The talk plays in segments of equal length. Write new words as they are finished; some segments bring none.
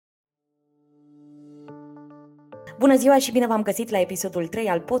Bună ziua și bine v-am găsit la episodul 3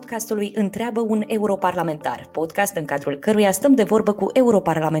 al podcastului Întreabă un europarlamentar, podcast în cadrul căruia stăm de vorbă cu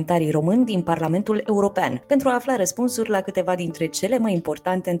europarlamentarii români din Parlamentul European, pentru a afla răspunsuri la câteva dintre cele mai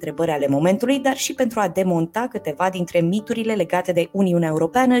importante întrebări ale momentului, dar și pentru a demonta câteva dintre miturile legate de Uniunea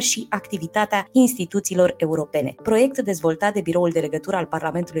Europeană și activitatea instituțiilor europene. Proiect dezvoltat de Biroul de Legătură al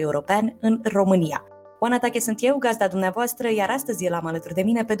Parlamentului European în România. Oana TACHE sunt eu, gazda dumneavoastră, iar astăzi îl am alături de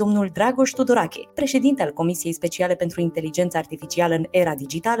mine pe domnul Dragoș TUDORACHE, președinte al Comisiei Speciale pentru Inteligența Artificială în era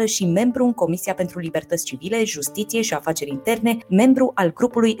digitală și membru în Comisia pentru Libertăți Civile, Justiție și Afaceri Interne, membru al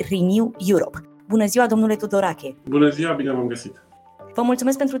grupului Renew Europe. Bună ziua, domnule TUDORACHE! Bună ziua, bine v-am găsit! Vă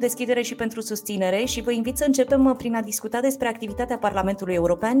mulțumesc pentru deschidere și pentru susținere și vă invit să începem prin a discuta despre activitatea Parlamentului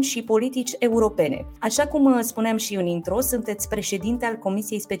European și politici europene. Așa cum spuneam și în intro, sunteți președinte al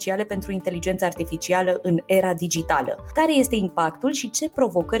Comisiei Speciale pentru Inteligența Artificială în era digitală. Care este impactul și ce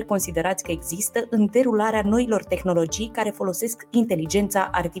provocări considerați că există în derularea noilor tehnologii care folosesc inteligența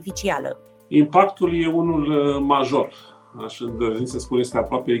artificială? Impactul e unul major. Aș îndrăzni să spun, este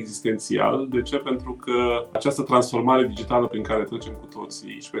aproape existențial. De ce? Pentru că această transformare digitală prin care trecem cu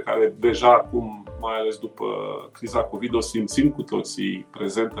toții și pe care deja acum, mai ales după criza COVID, o simțim cu toții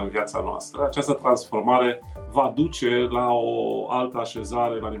prezentă în viața noastră, această transformare va duce la o altă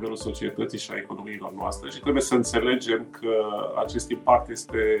așezare la nivelul societății și a economiilor noastre și trebuie să înțelegem că acest impact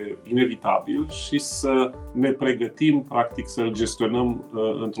este inevitabil și să ne pregătim, practic, să-l gestionăm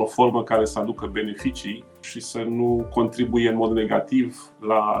într-o formă care să aducă beneficii și să nu contribuie în mod negativ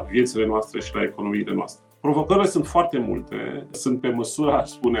la viețile noastre și la economiile noastre. Provocările sunt foarte multe, sunt pe măsura, aș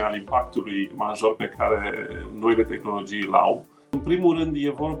spune, al impactului major pe care noile tehnologii îl au. În primul rând e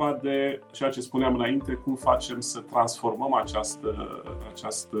vorba de ceea ce spuneam înainte, cum facem să transformăm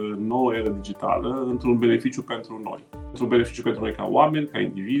această nouă eră digitală într-un beneficiu pentru noi. Într-un beneficiu pentru noi ca oameni, ca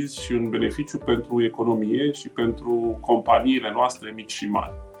indivizi și un beneficiu pentru economie și pentru companiile noastre mici și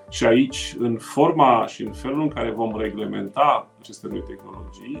mari. Și aici, în forma și în felul în care vom reglementa aceste noi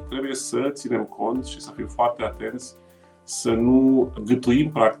tehnologii, trebuie să ținem cont și să fim foarte atenți să nu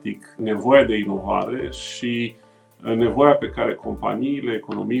gâtuim, practic, nevoia de inovare și nevoia pe care companiile,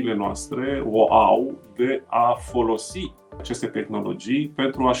 economiile noastre o au de a folosi aceste tehnologii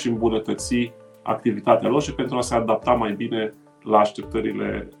pentru a-și îmbunătăți activitatea lor și pentru a se adapta mai bine la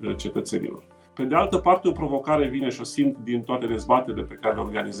așteptările cetățenilor. Pe de altă parte, o provocare vine și o simt din toate dezbaterile pe care le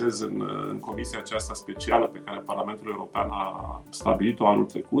organizez în comisia aceasta specială pe care Parlamentul European a stabilit-o anul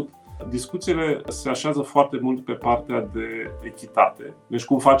trecut. Discuțiile se așează foarte mult pe partea de echitate. Deci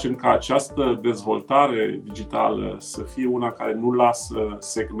cum facem ca această dezvoltare digitală să fie una care nu lasă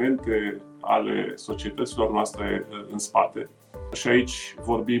segmente ale societăților noastre în spate. Și aici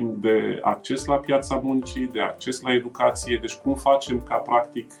vorbim de acces la piața muncii, de acces la educație, deci cum facem ca,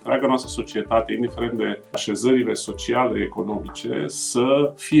 practic, întreaga noastră societate, indiferent de așezările sociale, economice,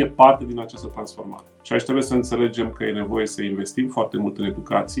 să fie parte din această transformare. Și aici trebuie să înțelegem că e nevoie să investim foarte mult în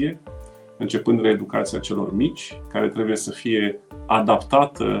educație, începând de la educația celor mici, care trebuie să fie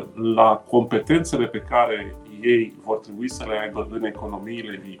adaptată la competențele pe care ei vor trebui să le aibă în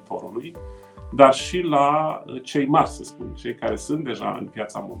economiile viitorului, dar și la cei mari, să spun, cei care sunt deja în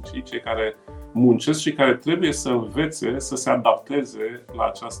piața muncii, cei care muncesc și care trebuie să învețe să se adapteze la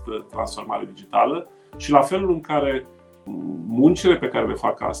această transformare digitală și la felul în care muncile pe care le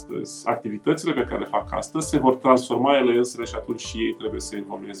fac astăzi, activitățile pe care le fac astăzi, se vor transforma ele însele și atunci și ei trebuie să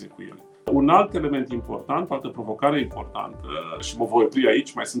evolueze cu ele. Un alt element important, o altă provocare importantă, și mă voi opri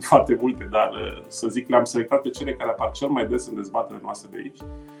aici, mai sunt foarte multe, dar să zic, le-am selectat pe cele care apar cel mai des în dezbaterile noastre de aici,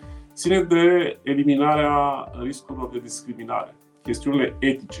 ține de eliminarea riscurilor de discriminare, chestiunile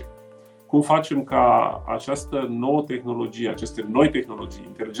etice. Cum facem ca această nouă tehnologie, aceste noi tehnologii,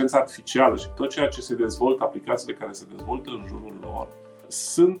 inteligența artificială și tot ceea ce se dezvoltă, aplicațiile care se dezvoltă în jurul lor,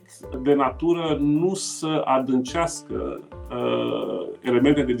 sunt de natură nu să adâncească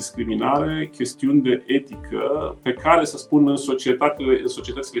elemente de discriminare, chestiuni de etică, pe care, să spun, în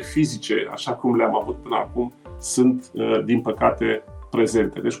societățile fizice, așa cum le-am avut până acum, sunt, din păcate,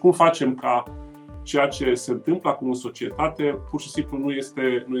 prezente. Deci cum facem ca ceea ce se întâmplă acum în societate pur și simplu nu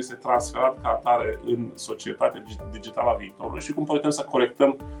este transferat ca atare în societatea digitală a viitorului și cum putem să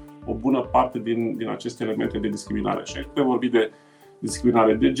corectăm o bună parte din aceste elemente de discriminare. Și aici putem vorbi de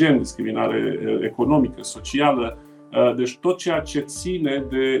discriminare de gen, discriminare economică, socială, deci tot ceea ce ține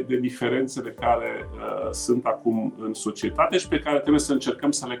de diferențele care sunt acum în societate și pe care trebuie să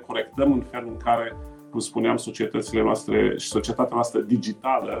încercăm să le corectăm în felul în care, cum spuneam, societățile noastre și societatea noastră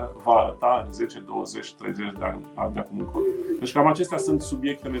digitală va arăta în 10, 20, 30 de ani de acum încolo. Deci cam acestea sunt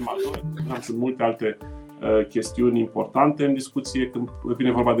subiectele majore. Sunt multe alte chestiuni importante în discuție când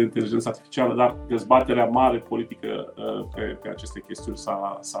vine vorba de inteligența artificială, dar dezbaterea mare politică pe aceste chestiuni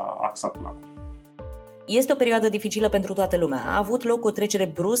s-a axat până acum. Este o perioadă dificilă pentru toată lumea. A avut loc o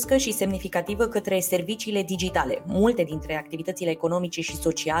trecere bruscă și semnificativă către serviciile digitale. Multe dintre activitățile economice și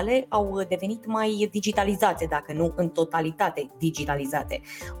sociale au devenit mai digitalizate, dacă nu în totalitate digitalizate.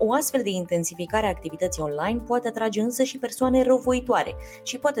 O astfel de intensificare a activității online poate atrage însă și persoane răuvoitoare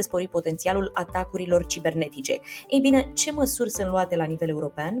și poate spori potențialul atacurilor cibernetice. Ei bine, ce măsuri sunt luate la nivel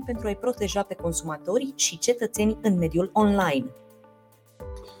european pentru a-i proteja pe consumatori și cetățeni în mediul online?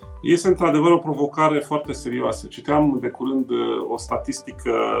 Este într-adevăr o provocare foarte serioasă. Citeam de curând o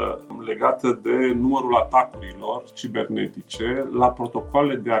statistică legată de numărul atacurilor cibernetice la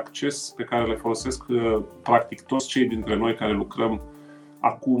protocoalele de acces pe care le folosesc practic toți cei dintre noi care lucrăm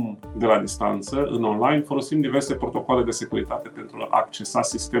acum de la distanță, în online. Folosim diverse protocoale de securitate pentru a accesa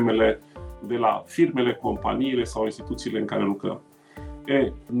sistemele de la firmele, companiile sau instituțiile în care lucrăm.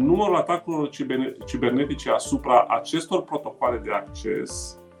 Numărul atacurilor cibernetice asupra acestor protocoale de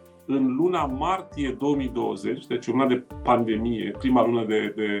acces în luna martie 2020, deci luna de pandemie, prima lună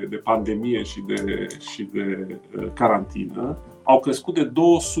de pandemie și de carantină, au crescut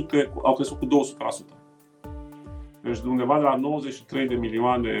cu 200%. Deci de undeva de la 93 de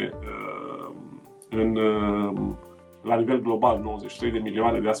milioane la nivel global, 93 de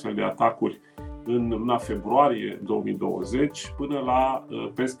milioane de astfel de atacuri în luna februarie 2020, până la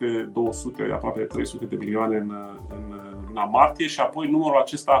peste 200, aproape 300 de milioane în luna martie și apoi numărul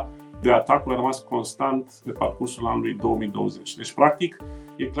acesta de atacuri a rămas constant pe parcursul anului 2020. Deci, practic,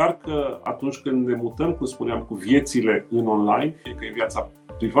 e clar că atunci când ne mutăm, cum spuneam, cu viețile în online, fie că e viața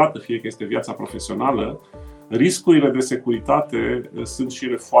privată, fie că este viața profesională, riscurile de securitate sunt și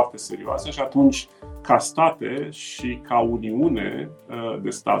ele foarte serioase și atunci, ca state și ca Uniune de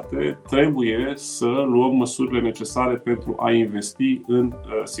state, trebuie să luăm măsurile necesare pentru a investi în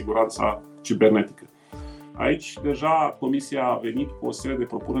siguranța cibernetică. Aici deja Comisia a venit cu o serie de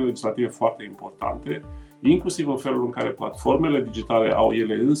propuneri legislative foarte importante, inclusiv în felul în care platformele digitale au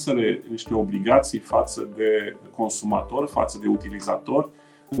ele însele niște obligații față de consumatori, față de utilizatori,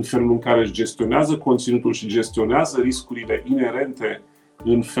 în felul în care își gestionează conținutul și gestionează riscurile inerente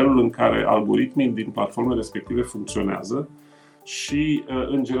în felul în care algoritmii din platformele respective funcționează și,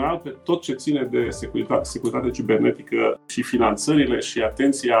 în general, pe tot ce ține de securitate cibernetică și finanțările și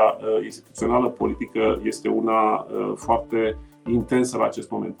atenția instituțională politică este una foarte intensă la acest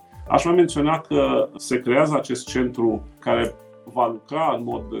moment. Aș mai menționa că se creează acest centru care va lucra în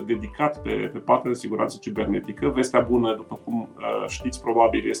mod dedicat pe partea de siguranță cibernetică. Vestea bună, după cum știți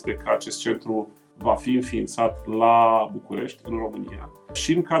probabil, este că acest centru va fi înființat la București, în România.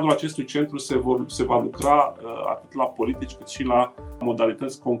 Și în cadrul acestui centru se va lucra atât la politici cât și la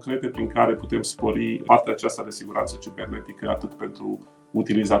modalități concrete prin care putem spori partea aceasta de siguranță cibernetică, atât pentru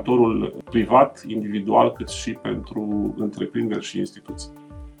utilizatorul privat, individual, cât și pentru întreprinderi și instituții.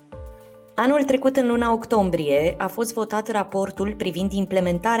 Anul trecut, în luna octombrie, a fost votat raportul privind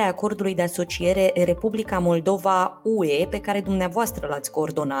implementarea acordului de asociere Republica Moldova-UE, pe care dumneavoastră l-ați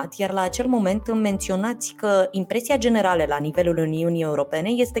coordonat, iar la acel moment menționați că impresia generală la nivelul Uniunii Europene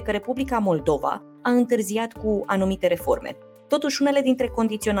este că Republica Moldova a întârziat cu anumite reforme. Totuși, unele dintre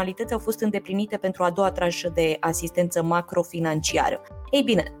condiționalități au fost îndeplinite pentru a doua tranșă de asistență macrofinanciară. Ei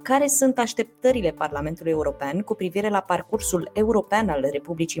bine, care sunt așteptările Parlamentului European cu privire la parcursul european al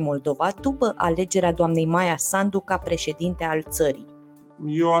Republicii Moldova după alegerea doamnei Maia Sandu ca președinte al țării?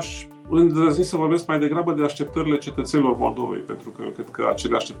 Eu aș îndrăzni să vorbesc mai degrabă de așteptările cetățenilor Moldovei, pentru că cred că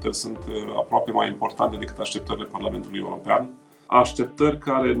acele așteptări sunt aproape mai importante decât așteptările Parlamentului European. Așteptări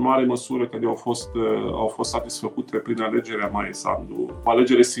care, în mare măsură, că au fost satisfăcute prin alegerea Maiei Sandu. O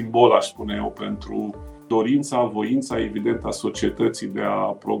alegere simbol, aș spune eu, pentru dorința, voința evidentă a societății de a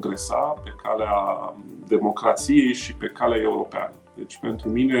progresa pe calea democrației și pe calea europeană. Deci, pentru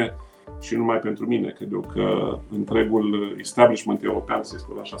mine, și numai pentru mine, cred eu că întregul establishment european, să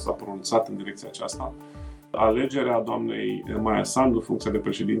spun așa, s-a pronunțat în direcția aceasta. Alegerea doamnei Maia Sandu, funcția de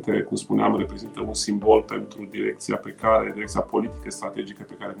președinte, cum spuneam, reprezintă un simbol pentru direcția politică, strategică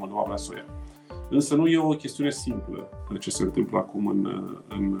pe care Moldova vrea să o ia. Însă nu e o chestiune simplă ce se întâmplă acum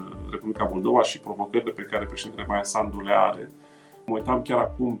în Republica Moldova și provocările pe care președintele Maia Sandu le are. Mă uitam chiar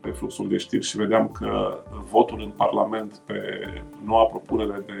acum pe fluxul de știri și vedeam că votul în Parlament pe noua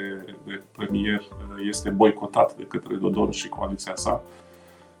propunere de premier este boicotat de către Dodon și coaliția sa.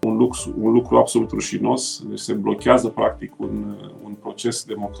 Un lucru absolut rușinos, deci se blochează practic un proces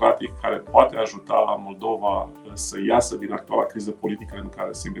democratic care poate ajuta Moldova să iasă din actuala criză politică în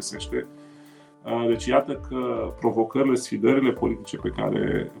care se găsește. Deci iată că provocările, sfidările politice pe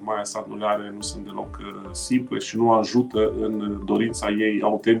care Maia Sandu le are nu sunt deloc simple și nu ajută în dorința ei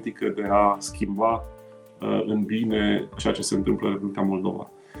autentică de a schimba în bine ceea ce se întâmplă în Republica Moldova.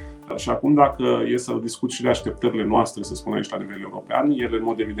 Și acum, dacă e să discut și de așteptările noastre, să spun aici, la nivel european, ele, în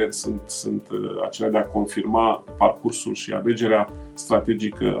mod evident, sunt acelea de a confirma parcursul și alegerea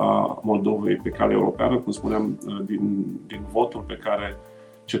strategică a Moldovei pe calea europeană, cum spuneam, din votul pe care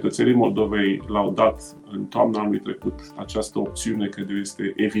cetățenii Moldovei l-au dat în toamna anului trecut. Această opțiune, cred eu,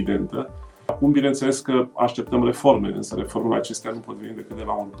 este evidentă. Acum, bineînțeles că așteptăm reforme, însă reformele acestea nu pot veni decât de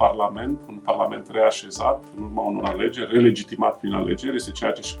la un parlament reașezat, în urma unor alegeri, relegitimat prin alegeri, este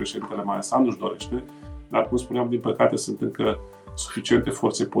ceea ce și președintele Maia Sandu își dorește. Dar, cum spuneam, din păcate, sunt încă suficiente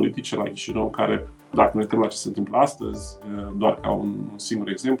forțe politice la Chișinău care, dacă ne uităm la ce se întâmplă astăzi, doar ca un singur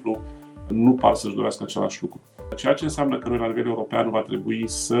exemplu, nu par să-și dorească același lucru. Ceea ce înseamnă că noi, la nivel european, va trebui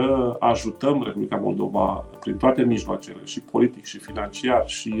să ajutăm Republica Moldova prin toate mijloacele, și politic, și financiar,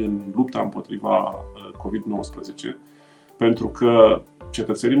 și în lupta împotriva COVID-19, pentru că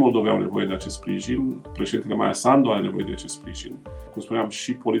cetățenii Moldovei au nevoie de acest sprijin, președintele Maia Sandu are nevoie de acest sprijin, cum spuneam,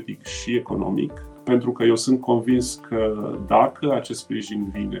 și politic și economic, pentru că eu sunt convins că dacă acest sprijin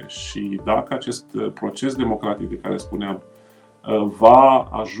vine și dacă acest proces democratic de care spuneam va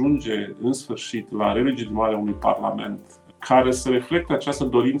ajunge în sfârșit la relegitimarea unui parlament care să reflecte această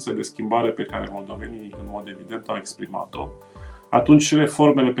dorință de schimbare pe care moldovenii în mod evident au exprimat-o, atunci și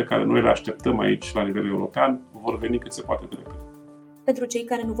reformele pe care noi le așteptăm aici la nivel european vor veni cât se poate de repede. Pentru cei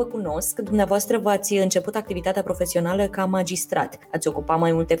care nu vă cunosc, dumneavoastră v-ați început activitatea profesională ca magistrat. Ați ocupat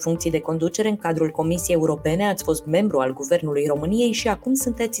mai multe funcții de conducere în cadrul Comisiei Europene, ați fost membru al Guvernului României și acum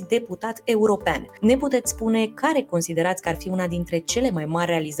sunteți deputat european. Ne puteți spune care considerați că ar fi una dintre cele mai mari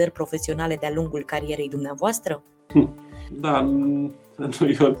realizări profesionale de-a lungul carierei dumneavoastră? Da, nu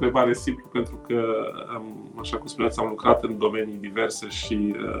e o întrebare simplă, pentru că, așa cum spuneați, am lucrat în domenii diverse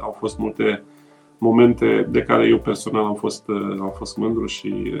și au fost multe momente de care eu personal am fost mândru și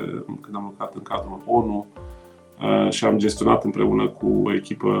când am lucrat în cadrul ONU și am gestionat împreună cu o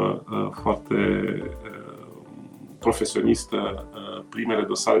echipă foarte profesionistă primele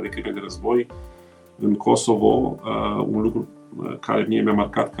dosare de crime de război în Kosovo, un lucru care mie mi-a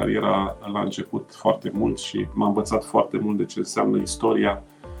marcat cariera la început foarte mult și m-a învățat foarte mult de ce înseamnă istoria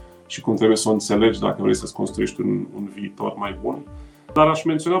și cum trebuie să o înțelegi dacă vrei să-ți construiești un viitor mai bun. Dar aș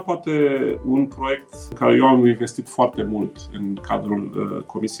menționa poate un proiect în care eu am investit foarte mult în cadrul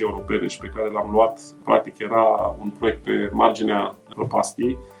Comisiei Europene și pe care l-am luat. Practic era un proiect pe marginea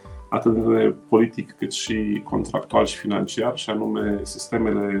prăpastiei, atât de politic cât și contractual și financiar, și anume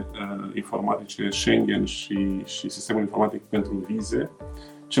sistemele informatice Schengen și sistemul informatic pentru vize,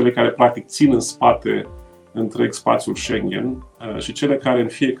 cele care practic țin în spate întreg spațiul Schengen și cele care în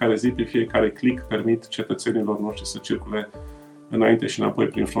fiecare zi, pe fiecare click, permit cetățenilor noștri să circule înainte și înapoi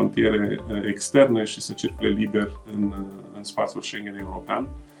prin frontiere externe și să circule liber în spațiul Schengen european.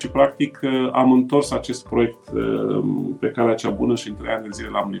 Și practic am întors acest proiect pe calea cea bună și în 3 ani de zile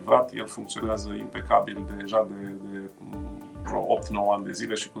l-am livrat. El funcționează impecabil deja de vreo 8-9 ani de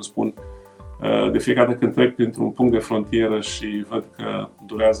zile și, cum spun, de fiecare dată când trec printr-un punct de frontieră și văd că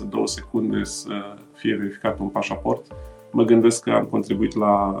durează 2 secunde să fie verificat un pașaport, mă gândesc că am contribuit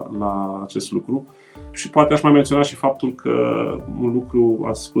la acest lucru. Și poate aș mai menționa și faptul că un lucru,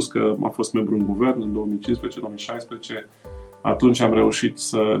 ați spus că am fost membru în guvern în 2015-2016, atunci am reușit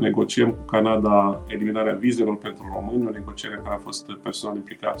să negociem cu Canada eliminarea vizelor pentru români, o negociere în care am fost personal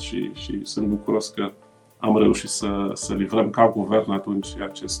implicat și sunt bucuros că am reușit să livrăm ca guvern atunci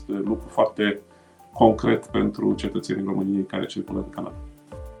acest lucru foarte concret pentru cetățenii României care circulă în Canada.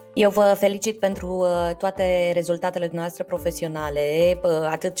 Eu vă felicit pentru toate rezultatele noastre profesionale,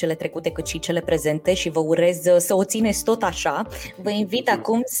 atât cele trecute cât și cele prezente, și vă urez să o țineți tot așa. Vă invit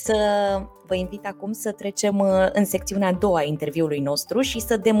acum să trecem în secțiunea a doua a interviului nostru și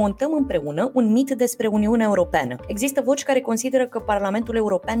să demontăm împreună un mit despre Uniunea Europeană. Există voci care consideră că Parlamentul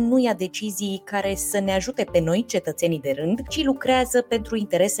European nu ia decizii care să ne ajute pe noi, cetățenii de rând, ci lucrează pentru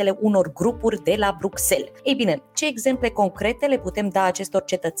interesele unor grupuri de la Bruxelles. Ei bine, ce exemple concrete le putem da acestor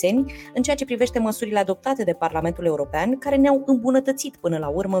cetățeni în ceea ce privește măsurile adoptate de Parlamentul European care ne-au îmbunătățit până la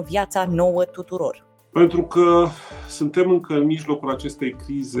urmă viața nouă tuturor? Pentru că suntem încă în mijlocul acestei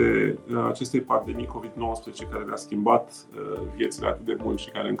crize, acestei pandemii COVID-19 care ne-a schimbat viețile atât de mult și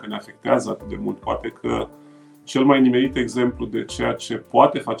care încă ne afectează atât de mult. Poate că Cel mai nimerit exemplu de ceea ce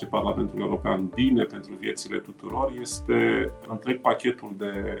poate face Parlamentul European bine pentru viețile tuturor este întreg pachetul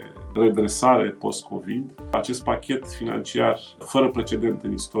de redresare post-COVID, acest pachet financiar fără precedent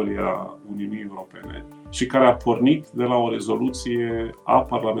în istoria Uniunii Europene și care a pornit de la o rezoluție a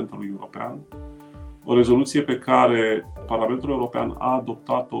Parlamentului European, o rezoluție pe care Parlamentul European a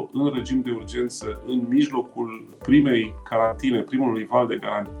adoptat-o în regim de urgență în mijlocul primului val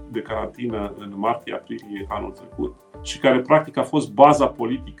de carantină în martie-aprilie anul trecut și care practic a fost baza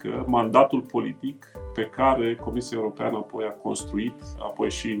politică, mandatul politic pe care Comisia Europeană apoi a construit, apoi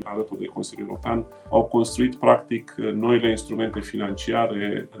și alături de Consiliul European, au construit practic noile instrumente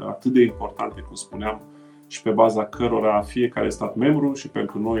financiare atât de importante, cum spuneam, și pe baza cărora fiecare stat membru și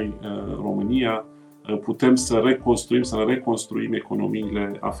pentru noi România putem să ne reconstruim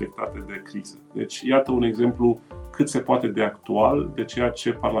economiile afectate de criză. Deci, iată un exemplu cât se poate de actual de ceea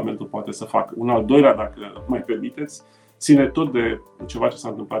ce Parlamentul poate să facă. Un al doilea, dacă mai permiteți, ține tot de ceva ce s-a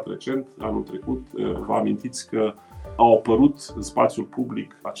întâmplat recent, anul trecut. Vă amintiți că au apărut în spațiul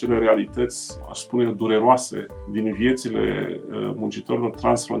public acele realități, aș spune, dureroase din viețile muncitorilor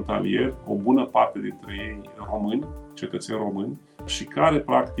transfrontalieri, o bună parte dintre ei români, cetățeni români, și care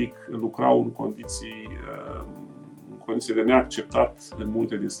practic lucrau în condiții de neacceptat în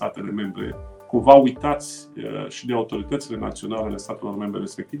multe din statele membre, cumva uitați și de autoritățile naționale ale statelor membre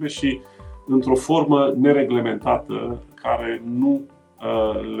respective și într-o formă nereglementată care nu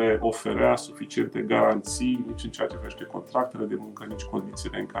le oferea suficiente garanții nici în ceea ce privește contractele de muncă, nici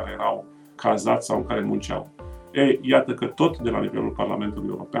condițiile în care erau cazați sau în care munceau. Iată că tot de la nivelul Parlamentului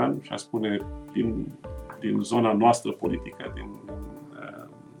European, și a spune din zona noastră politică,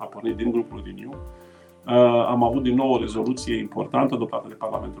 a pornit din grupul Renew, am avut din nou o rezoluție importantă adoptată de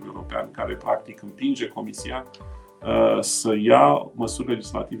Parlamentul European care practic împinge Comisia să ia măsuri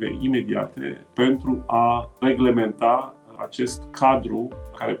legislative imediate pentru a reglementa acest cadru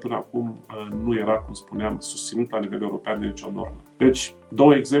care până acum nu era, cum spuneam, susținut la nivel european de nicio normă. Deci,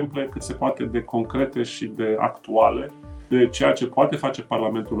 două exemple cât se poate de concrete și de actuale de ceea ce poate face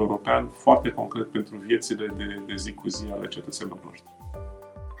Parlamentul European foarte concret pentru viețile de zi cu zi ale cetățenilor noștri.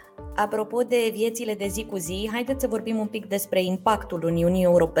 Apropo de viețile de zi cu zi, haideți să vorbim un pic despre impactul Uniunii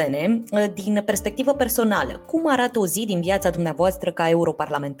Europene din perspectivă personală. Cum arată o zi din viața dumneavoastră ca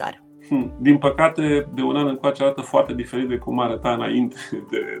europarlamentar? Din păcate, de un an încoace arată foarte diferit de cum arăta înainte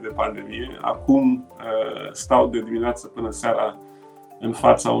de pandemie. Acum stau de dimineață până seara în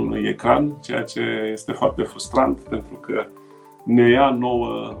fața unui ecran, ceea ce este foarte frustrant, pentru că ne ia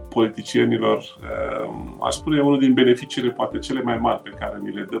nouă politicienilor, aș spune, unul din beneficiile poate cele mai mari pe care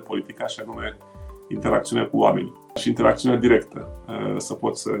ni le dă politica, și anume interacțiunea cu oamenii și interacțiunea directă. Să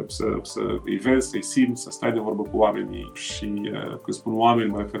poți să îi vezi, să-i simți, să stai de vorbă cu oamenii și când spun oameni,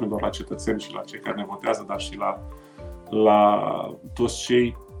 mă refer nu doar la cetățeni și la cei care ne votează, dar și la toți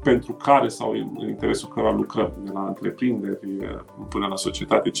cei pentru care sau în interesul cărora lucrăm, de la întreprinderi până la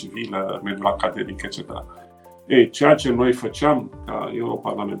societate civilă, mediul academic, etc. Ceea ce noi făceam ca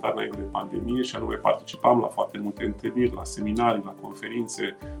europarlamentar înainte de pandemie, și anume participam la foarte multe întâlniri, la seminarii, la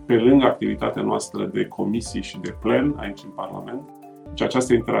conferințe, pe lângă activitatea noastră de comisii și de plen aici în Parlament. Deci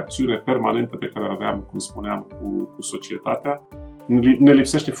această interacțiune permanentă pe care o aveam, cum spuneam, cu societatea, ne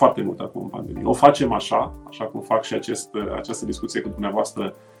lipsește foarte mult acum în pandemie. O facem așa cum fac și această discuție cu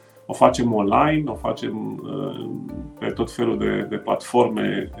dumneavoastră, o facem online, o facem pe tot felul de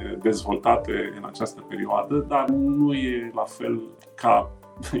platforme dezvoltate în această perioadă, dar nu e la fel ca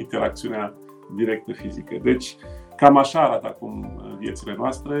interacțiunea directă fizică. Deci, cam așa arată acum viețile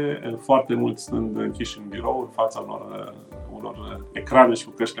noastre, foarte mulți stând închiși în birou, în fața unor ecrane și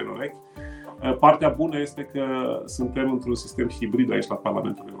cu căștile în urechi. Partea bună este că suntem într-un sistem hibrid aici la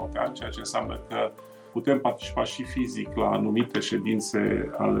Parlamentul European, ceea ce înseamnă că putem participa și fizic la anumite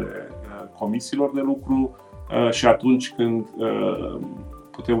ședințe ale comisiilor de lucru și atunci când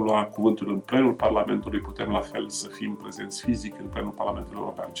putem lua cuvântul în plenul Parlamentului, putem la fel să fim prezenți fizic în plenul Parlamentului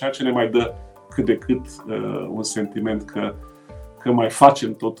European. Ceea ce ne mai dă cât de cât un sentiment că mai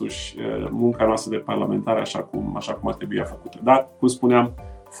facem totuși munca noastră de parlamentare așa cum ar trebui făcută. Dar, cum spuneam,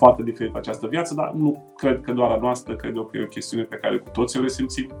 foarte diferită această viață, dar nu cred că doar a noastră, cred eu că e o chestiune pe care cu toții o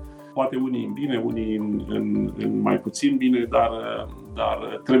resimțim. Poate unii în bine, unii în mai puțin bine,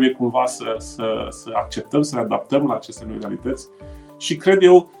 dar trebuie cumva să acceptăm, să ne adaptăm la aceste noi realități. Și cred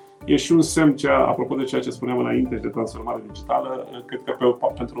eu, e și un semn, apropo de ceea ce spuneam înainte de transformare digitală, cred că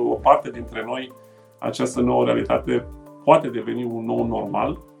pentru o parte dintre noi această nouă realitate poate deveni un nou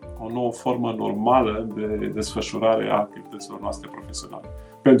normal, o nouă formă normală de desfășurare a activităților noastre profesionale.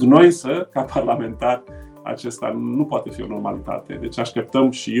 Pentru noi însă, ca parlamentari, acesta nu poate fi o normalitate. Deci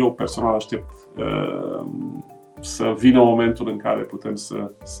așteptăm, și eu personal aștept să vină momentul în care putem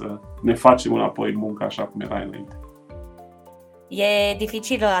să ne facem înapoi munca așa cum era înainte. E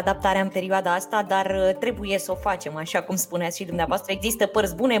dificilă adaptarea în perioada asta, dar trebuie să o facem, așa cum spuneați și dumneavoastră. Există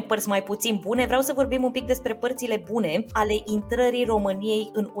părți bune, părți mai puțin bune. Vreau să vorbim un pic despre părțile bune ale intrării României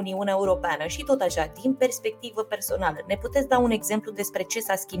în Uniunea Europeană și tot așa, din perspectivă personală. Ne puteți da un exemplu despre ce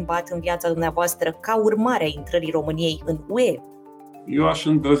s-a schimbat în viața dumneavoastră ca urmare a intrării României în UE? Eu aș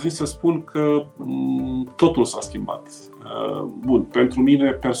îndrăzni să spun că totul s-a schimbat. Bun, pentru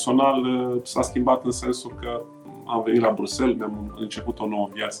mine personal s-a schimbat în sensul că am venit la Bruxelles, mi-am început o nouă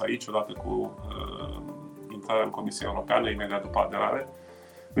viață aici, odată cu intrarea în Comisia Europeană, imediat după aderare.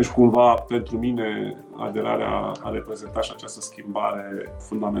 Deci, cumva, pentru mine, aderarea a reprezentat și această schimbare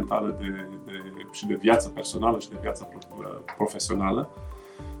fundamentală și de viață personală și de viață profesională.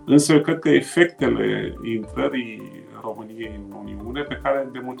 Însă, eu cred că efectele intrării României în Uniune, pe care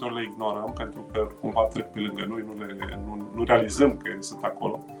de multe ori le ignorăm, pentru că cumva trec pe lângă noi, nu realizăm că ele sunt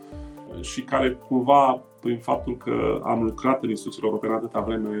acolo, și care cumva, prin faptul că am lucrat în instituțiile europene atâta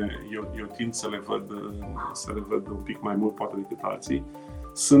vreme, eu tind să le văd un pic mai mult, poate decât alții,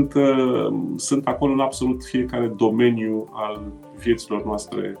 sunt acolo în absolut fiecare domeniu al vieților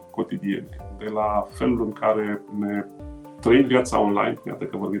noastre cotidiene. De la felul în care ne trăim viața online, iată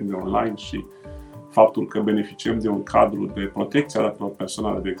că vorbim de online, și faptul că beneficiem de un cadru de protecție a datelor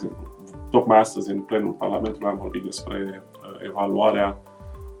personale, de exemplu. Tocmai astăzi, în plenul Parlamentului, am vorbit despre evaluarea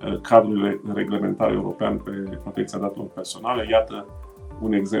cadrul reglementar european pe protecția datelor personale. Iată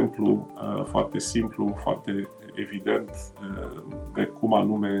un exemplu foarte simplu, foarte evident de cum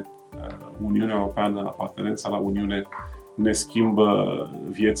anume Uniunea Europeană, apartenența la Uniune, ne schimbă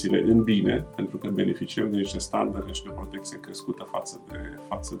viețile în bine, pentru că beneficiem de niște standarde și de protecție crescută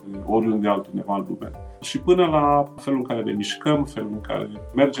față de oriunde altundeva în lume. Și până la felul în care ne mișcăm, felul în care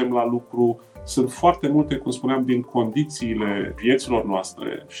mergem la lucru, sunt foarte multe, cum spuneam, din condițiile vieților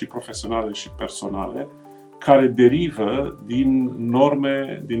noastre, și profesionale și personale, care derivă din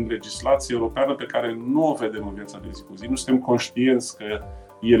norme, din legislație europeană pe care nu o vedem în viața de zi cu zi. Nu suntem conștienți că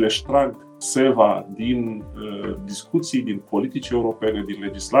ele își trag seva din discuții, din politici europene, din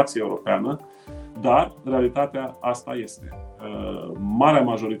legislație europeană, dar realitatea asta este. Marea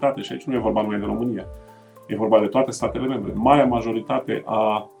majoritate, și aici nu e vorba numai de România, e vorba de toate statele membre, marea majoritate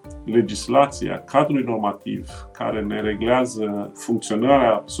a legislației, a cadrului normativ care ne reglează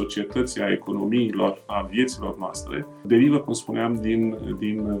funcționarea societății, a economiilor, a vieților noastre, derivă, cum spuneam,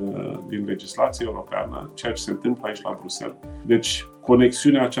 din legislația europeană, ceea ce se întâmplă aici la Bruxelles. Deci,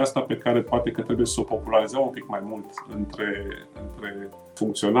 conexiunea aceasta pe care poate că trebuie să o popularizăm un pic mai mult între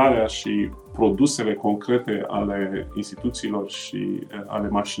funcționarea și produsele concrete ale instituțiilor și ale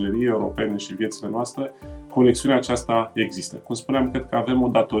mașinăriei europene și viețile noastre, conexiunea aceasta există. Cum spuneam, cred că avem o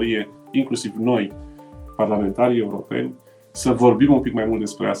datorie, inclusiv noi, parlamentarii europeni, să vorbim un pic mai mult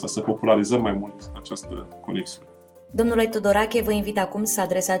despre asta, să popularizăm mai mult această conexiune. Domnule Tudorache, vă invit acum să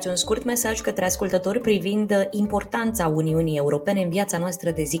adresați un scurt mesaj către ascultători privind importanța Uniunii Europene în viața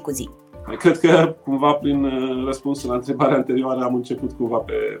noastră de zi cu zi. Cred că, cumva, prin răspunsul la întrebarea anterioară am început cumva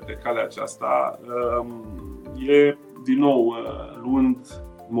pe calea aceasta. E, din nou, luând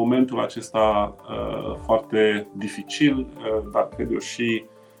momentul acesta foarte dificil, dar cred eu și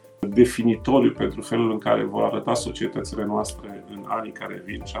definitoriu pentru felul în care vor arăta societățile noastre în anii care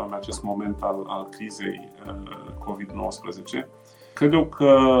vin, și în acest moment al crizei COVID-19. Cred eu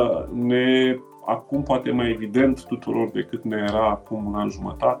că acum poate mai evident tuturor decât ne era acum un an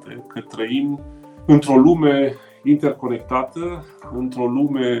jumătate, că trăim într-o lume interconectată, într-o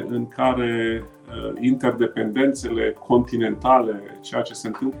lume în care interdependențele continentale, ceea ce se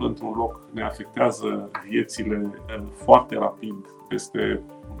întâmplă într-un loc, ne afectează viețile foarte rapid, peste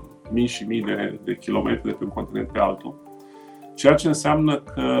mii și mii de kilometri de pe un continent pe altul. Ceea ce înseamnă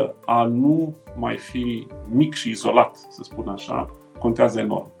că a nu mai fi mic și izolat, să spun așa, contează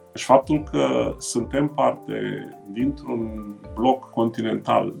enorm. Deci faptul că suntem parte dintr-un bloc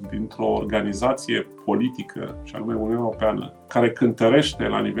continental, dintr-o organizație politică, și anume Uniunea Europeană, care cântărește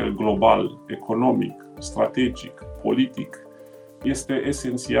la nivel global, economic, strategic, politic, este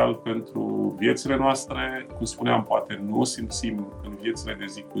esențial pentru viețile noastre. Cum spuneam, poate nu o simțim în viețile de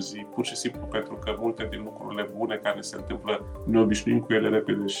zi cu zi, pur și simplu pentru că multe din lucrurile bune care se întâmplă ne obișnuim cu ele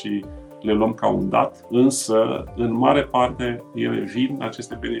repede și le luăm ca un dat, însă, în mare parte, ele vin,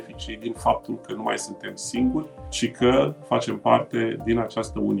 aceste beneficii, din faptul că nu mai suntem singuri, ci că facem parte din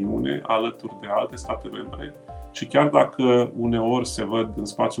această Uniune alături de alte state membre. Și chiar dacă uneori se văd în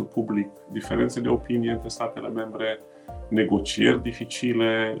spațiul public diferențe de opinie între statele membre, negocieri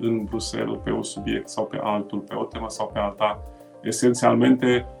dificile în Bruxelles pe un subiect sau pe altul, pe o temă sau pe alta,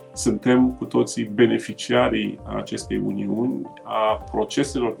 esențialmente suntem cu toții beneficiarii acestei uniuni, a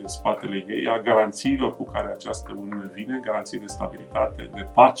proceselor din spatele ei, a garanțiilor cu care această uniune vine, garanții de stabilitate, de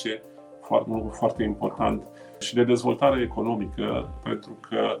pace, foarte important, și de dezvoltare economică, pentru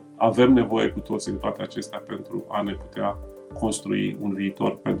că avem nevoie cu toții de toate acestea pentru a ne putea construi un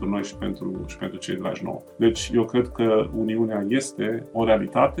viitor pentru noi și pentru cei dragi nouă. Deci eu cred că uniunea este o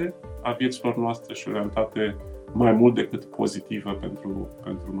realitate a vieților noastre și o realitate mai mult decât pozitivă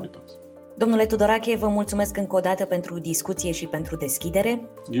pentru noi toți. Domnule Tudorache, vă mulțumesc încă o dată pentru discuție și pentru deschidere.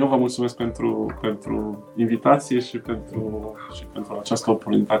 Eu vă mulțumesc pentru invitație și pentru această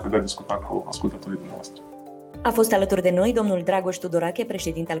oportunitate de a discuta cu ascultătorii dumneavoastră. A fost alături de noi domnul Dragoș TUDORACHE,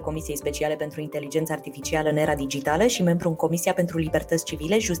 președinte al Comisiei Speciale pentru Inteligența Artificială în era digitală și membru în Comisia pentru Libertăți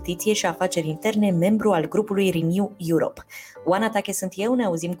Civile, Justiție și Afaceri Interne, membru al grupului Renew Europe. Oana TACHE sunt eu, ne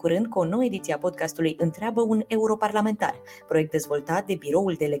auzim curând cu o nouă ediție a podcastului Întreabă, un europarlamentar, proiect dezvoltat de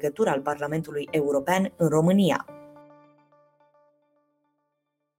Biroul de Legătură al Parlamentului European în România.